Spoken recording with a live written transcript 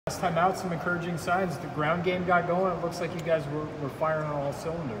Last time out, some encouraging signs. The ground game got going. It looks like you guys were firing on all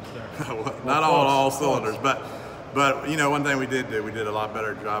cylinders there. Well, not all cylinders, but you know, one thing we did a lot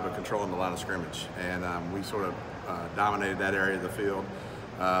better job of controlling the line of scrimmage, and we sort of dominated that area of the field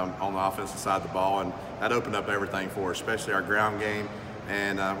on the offensive side of the ball, and that opened up everything for us, especially our ground game.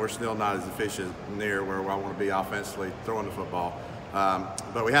 And we're still not as efficient near where I want to be offensively throwing the football.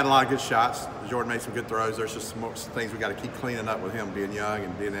 But we had a lot of good shots. Jordan made some good throws. There's just some things we got to keep cleaning up with him being young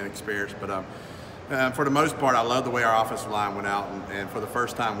and being inexperienced. But for the most part, I love the way our offensive line went out, and for the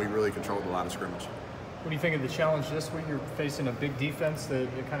first time, we really controlled the line of scrimmage. What do you think of the challenge this week? You're facing a big defense that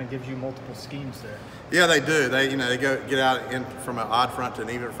it kind of gives you multiple schemes there. Yeah, they do. They get out in from an odd front to an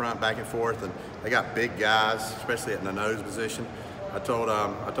even front, back and forth, and they got big guys, especially in the nose position. I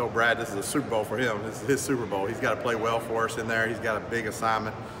told Brad this is a Super Bowl for him. This is his Super Bowl. He's got to play well for us in there. He's got a big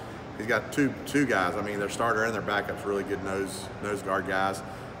assignment. He's got two guys. I mean, their starter and their backup's really good nose guard guys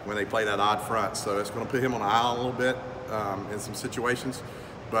when they play that odd front. So it's going to put him on the island a little bit in some situations.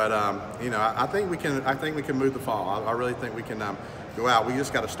 But you know, I think we can move the fall. I really think we can go out. We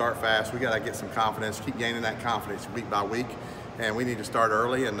just got to start fast. We got to get some confidence, keep gaining that confidence week by week, and we need to start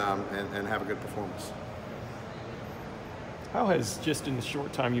early and have a good performance. How has, just in the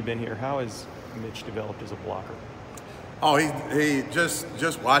short time you've been here, how has Mitch developed as a blocker? Oh, he just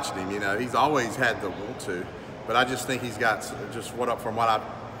watching him, you know, he's always had the will to, but I just think he's got from what I,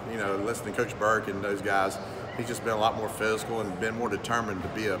 you know, listening to Coach Burke and those guys, he's just been a lot more physical and been more determined to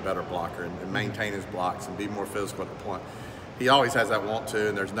be a better blocker and maintain his blocks and be more physical at the point. He always has that want to,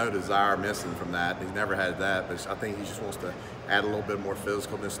 and there's no desire missing from that. He's never had that, but I think he just wants to add a little bit more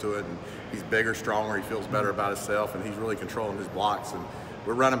physicalness to it. And he's bigger, stronger, he feels better about himself, and he's really controlling his blocks. And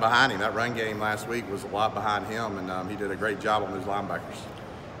we're running behind him. That run game last week was a lot behind him, and he did a great job on those linebackers.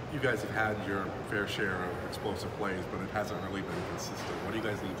 You guys have had your fair share of explosive plays, but it hasn't really been consistent. What do you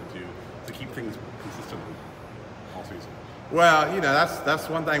guys need to do to keep things consistent all season? Well, you know, that's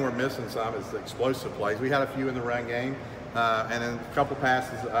one thing we're missing some is the explosive plays. We had a few in the run game. And then a couple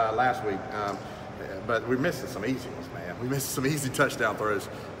passes last week, but we're missing some easy ones, man. We missed some easy touchdown throws.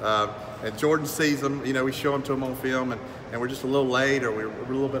 And Jordan sees them, you know, we show them to him on film, and we're just a little late or we're a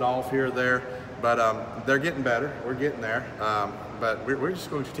little bit off here or there. But they're getting better. We're getting there. But we're just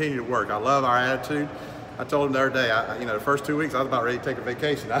going to continue to work. I love our attitude. I told him the other day, you know, the first 2 weeks I was about ready to take a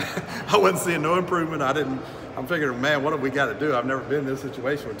vacation. I wasn't seeing no improvement. I'm figuring, man, what have we got to do? I've never been in this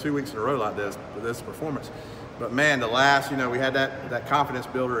situation with 2 weeks in a row like this with this performance. But man, the last, you know, we had that confidence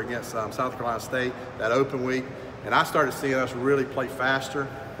builder against South Carolina State, that open week, and I started seeing us really play faster.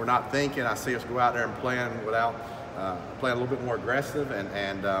 We're not thinking. I see us go out there and playing a little bit more aggressive,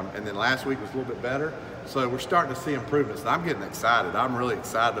 and then last week was a little bit better. So we're starting to see improvements, and I'm getting excited. I'm really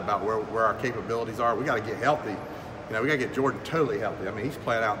excited about where our capabilities are. We got to get healthy. You know, we got to get Jordan totally healthy. I mean, he's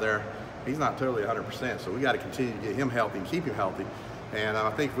playing out there. He's not totally 100%, so we got to continue to get him healthy and keep him healthy. And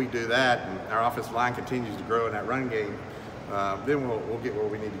I think if we do that and our offensive line continues to grow in that run game, then we'll get where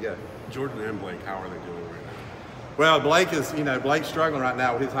we need to go. Jordan and Blake, how are they doing right now? Well, Blake's struggling right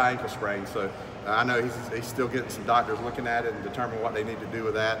now with his high ankle sprain. So I know he's still getting some doctors looking at it and determining what they need to do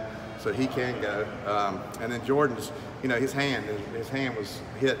with that so he can go. And then Jordan's, you know, his hand was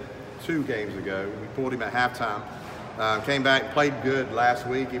hit 2 games ago. We pulled him at halftime. Came back, played good last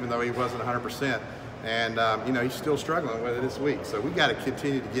week, even though he wasn't 100%. And, you know, he's still struggling with it this week. So we've got to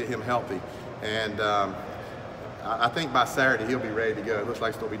continue to get him healthy. And I think by Saturday he'll be ready to go. It looks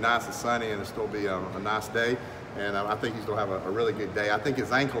like it'll be nice and sunny and it'll still be a nice day. And I think he's going to have a really good day. I think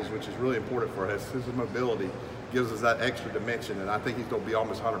his ankles, which is really important for us, his mobility gives us that extra dimension. And I think he's going to be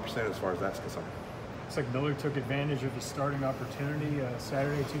almost 100% as far as that's concerned. Looks like Miller took advantage of his starting opportunity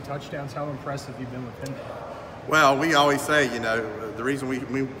Saturday, 2 touchdowns. How impressive have you been with him? Well, we always say, you know, the reason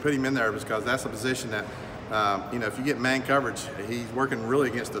we put him in there is because that's a position that, you know, if you get man coverage, he's working really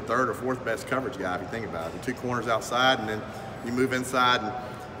against the 3rd or 4th best coverage guy, if you think about it. The 2 corners outside, and then you move inside, and,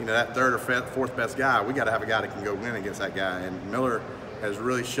 you know, that 3rd or 4th best guy, we got to have a guy that can go win against that guy. And Miller has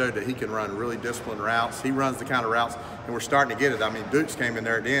really showed that he can run really disciplined routes. He runs the kind of routes, and we're starting to get it. I mean, Dukes came in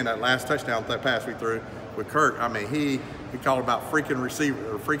there at the end, that last touchdown, that pass we threw with Kirk. I mean, he called about freaking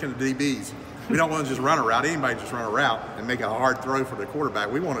receiver, or freaking DBs. We don't want to just run a route. Anybody just run a route and make a hard throw for the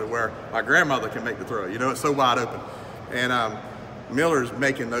quarterback. We want it where my grandmother can make the throw. You know, it's so wide open. And Miller's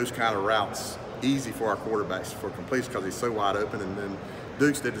making those kind of routes easy for our quarterbacks for completion because he's so wide open. And then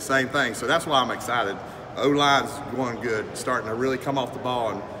Dukes did the same thing. So that's why I'm excited. O-line's going good, starting to really come off the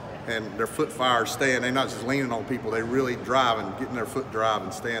ball, and their foot fire staying. They're not just leaning on people. They really drive and getting their foot drive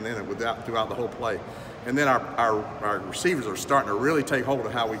and staying in it throughout the whole play. And then our receivers are starting to really take hold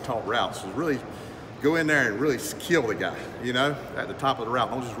of how we taught routes. It's really go in there and really kill the guy, you know, at the top of the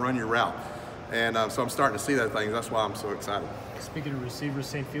route. Don't just run your route. And so I'm starting to see those things. That's why I'm so excited. Speaking of receivers,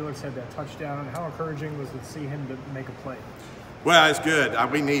 St. Felix had that touchdown. How encouraging was it to see him to make a play? Well, it's good.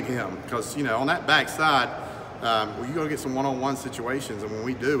 We need him because, you know, on that backside, you're going to get some one-on-one situations. And when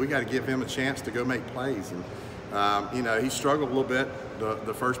we do, we got to give him a chance to go make plays. And, you know, he struggled a little bit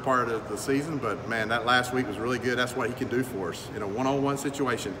the first part of the season, but, man, that last week was really good. That's what he can do for us. In a one-on-one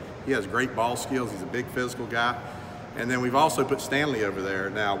situation, he has great ball skills. He's a big physical guy. And then we've also put Stanley over there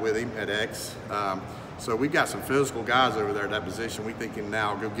now with him at X. So we've got some physical guys over there at that position. We think can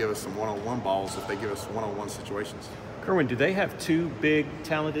now go give us some one-on-one balls if they give us one-on-one situations. Kerwin, do they have two big,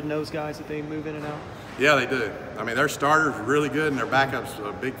 talented nose guys that they move in and out? Yeah, they do. I mean, their starter's really good, and their backup's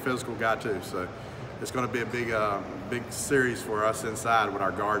a big physical guy too. So it's going to be a big series for us inside with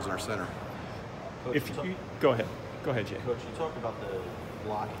our guards and our center. Coach, Go ahead, Jay. Coach, you talked about the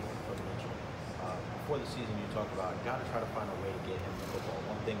blocking for Mitchell. Before the season, you talked about got to try to find a way to get him the football.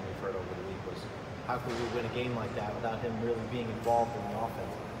 One thing we've heard over the week was, how could we win a game like that without him really being involved in the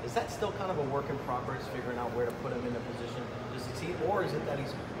offense? Is that still kind of a work in progress, figuring out where to put him in a position to succeed, or is it that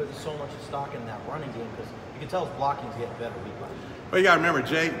he's putting so much stock in that running game? Because you can tell his blocking's getting better week by week. Well, you got to remember,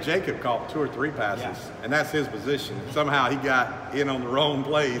 Jacob caught 2 or 3 passes, and that's his position. Somehow he got in on the wrong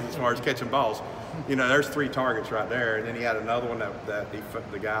plays as far as catching balls. You know, there's 3 targets right there, and then he had another one that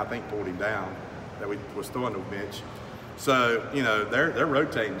the guy I think pulled him down that we was throwing to Mitch. So, you know, they're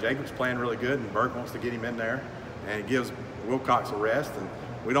rotating. Jacob's playing really good, and Burke wants to get him in there, and it gives Wilcox a rest. And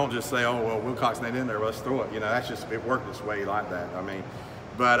we don't just say, oh, well, Wilcox ain't in there, let's throw it. You know, that's just, it worked this way like that. I mean,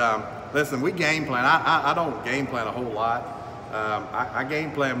 but listen, we game plan. I don't game plan a whole lot. I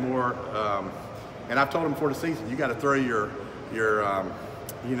game plan more, and I've told him before the season, you got to throw your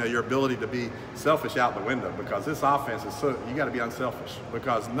ability to be selfish out the window, because this offense is so, you got to be unselfish,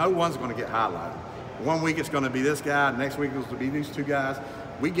 because no one's going to get highlighted. One week it's going to be this guy, next week it's going to be these 2 guys.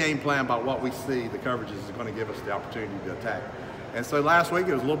 We game plan by what we see the coverages is going to give us the opportunity to attack. And so last week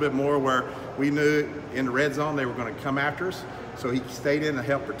it was a little bit more where we knew in the red zone they were going to come after us, so he stayed in to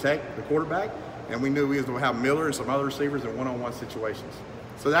help protect the quarterback, and we knew we was going to have Miller and some other receivers in one-on-one situations.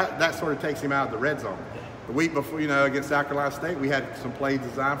 So that sort of takes him out of the red zone. The week before, you know, against South Carolina State, we had some plays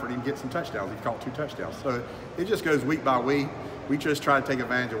designed for him to get some touchdowns. He caught 2 touchdowns. So it just goes week by week. We just try to take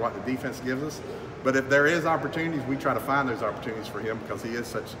advantage of what the defense gives us. But if there is opportunities, we try to find those opportunities for him, because he is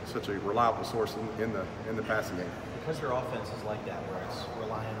such a reliable source in the passing game. Because your offense is like that, where it's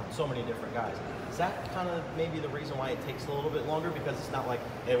relying on so many different guys, is that kind of maybe the reason why it takes a little bit longer? Because it's not like,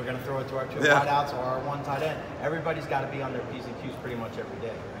 hey, we're going to throw it to our 2 wideouts or our 1 tight end. Everybody's got to be on their P's and Q's pretty much every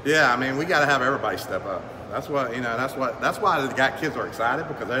day. Right? Yeah, I mean, we got to have everybody step up. That's what, you know, that's why the kids are excited,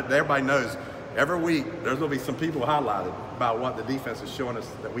 because everybody knows every week there's going to be some people highlighted about what the defense is showing us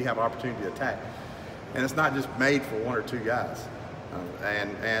that we have an opportunity to attack. And it's not just made for 1 or 2 guys.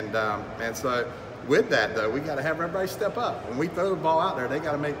 And so with that, though, we got to have everybody step up. When we throw the ball out there, they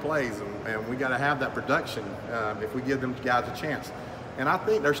got to make plays, and we got to have that production if we give them guys a chance. And I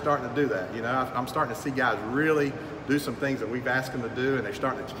think they're starting to do that. You know, I'm starting to see guys really do some things that we've asked them to do, and they're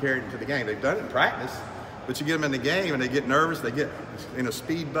starting to carry it into the game. They've done it in practice, but you get them in the game, and they get nervous. They get in a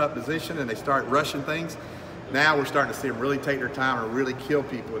speed up position, and they start rushing things. Now we're starting to see them really take their time and really kill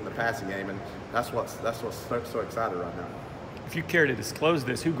people in the passing game, and that's what's so exciting right now. If you care to disclose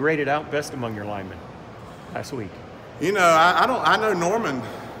this, who graded out best among your linemen last week? You know, I know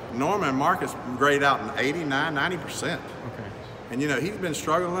Norman Marcus graded out in 89, 90%. Okay. And you know, he's been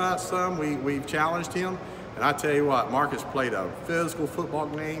struggling out some. We've challenged him, and I tell you what, Marcus played a physical football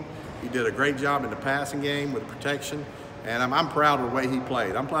game. He did a great job in the passing game with protection, and I'm proud of the way he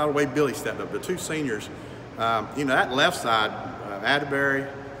played. I'm proud of the way Billy stepped up. The 2 seniors, you know, that left side,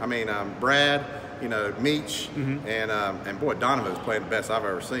 Brad, you know, Meach, and boy, Donovan's playing the best I've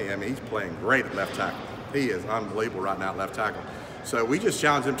ever seen. I mean, he's playing great at left tackle. He is unbelievable right now at left tackle. So we just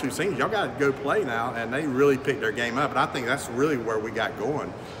challenged them 2 seniors. Y'all got to go play now, and they really picked their game up. And I think that's really where we got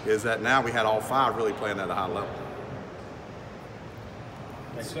going, is that now we had all 5 really playing at a high level.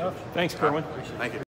 Good stuff. Thanks, Kerwin. Thank you.